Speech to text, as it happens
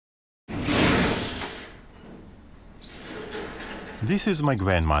This is my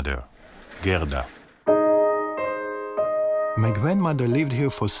grandmother, Gerda. My grandmother lived here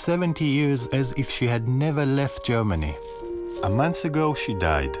for 70 years as if she had never left Germany. A month ago, she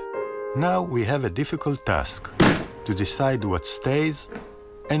died. Now we have a difficult task, to decide what stays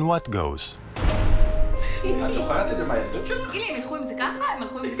and what goes. את זוכרת את זה מהילדות שלך? גילי, הם הלכו עם זה ככה? הם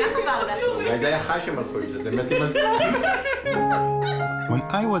הלכו עם זה ככה והרגעת? אולי זה היה חי שהם הלכו עם זה, זה מת עם הזמן. When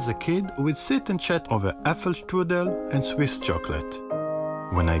I was a kid, we'd sit and chat over Apfelstrudel and Swiss chocolate.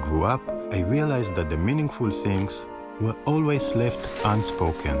 When I grew up, I realized that the meaningful things were always left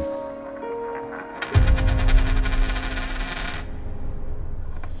unspoken.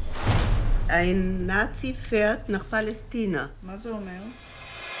 Ein Nazi fährt nach Palästina. מה זה אומר?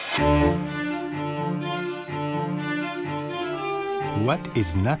 What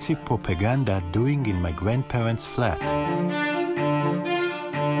is Nazi propaganda doing in my grandparents' flat?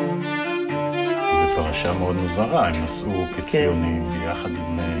 זו פרשה מאוד מוזרה, הם נסעו כציונים ביחד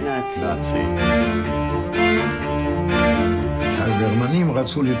עם נאצי. הגרמנים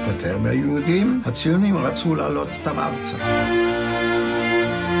רצו להתפטר מהיהודים, הציונים רצו לעלות אותם ארצה.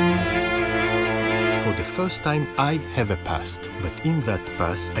 For the first time, I have a past, but in that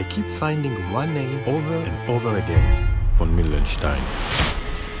past, I keep finding one name over and over again. Von Millenstein.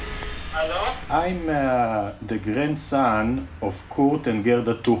 Hello? I'm the grandson of Kurt and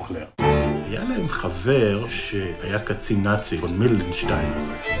Gerda Tuchler. היה להם חבר שהיה קצין נאצי, von Millenstein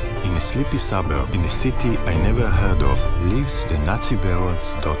הזה. In a sleepy suburb, in a city I never heard of, lives the Nazi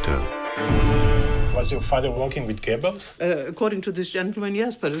baron's daughter. Was your father working with Goebbels? According to this gentleman,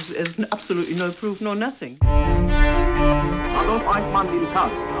 yes, but there's absolutely no proof, no nothing. אדולף אייכמן נלכד,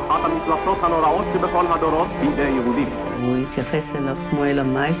 אחת המפלצות הנוראות שבכל הדורות בידי יהודים. הוא התייחס אליו כמו אל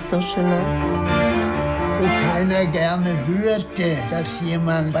המייסטר שלו. Wo keiner gerne hörte, dass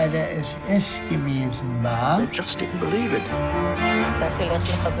jemand bei der SS gewesen war. They just didn't believe it. אתה תלך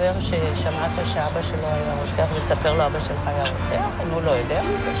לחבר ששמעת שאבא שלו היה רוצח ותספר לו אבא שלך היה רוצח, אם הוא לא יודע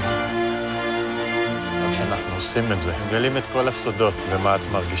מזה. כשאנחנו עושים את זה, מגלים את כל הסודות, ומה את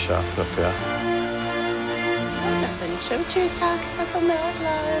מרגישה כלפיה? אני חושבת שהייתה קצת אומרת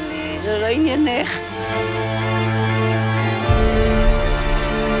לי, זה לא עניינך.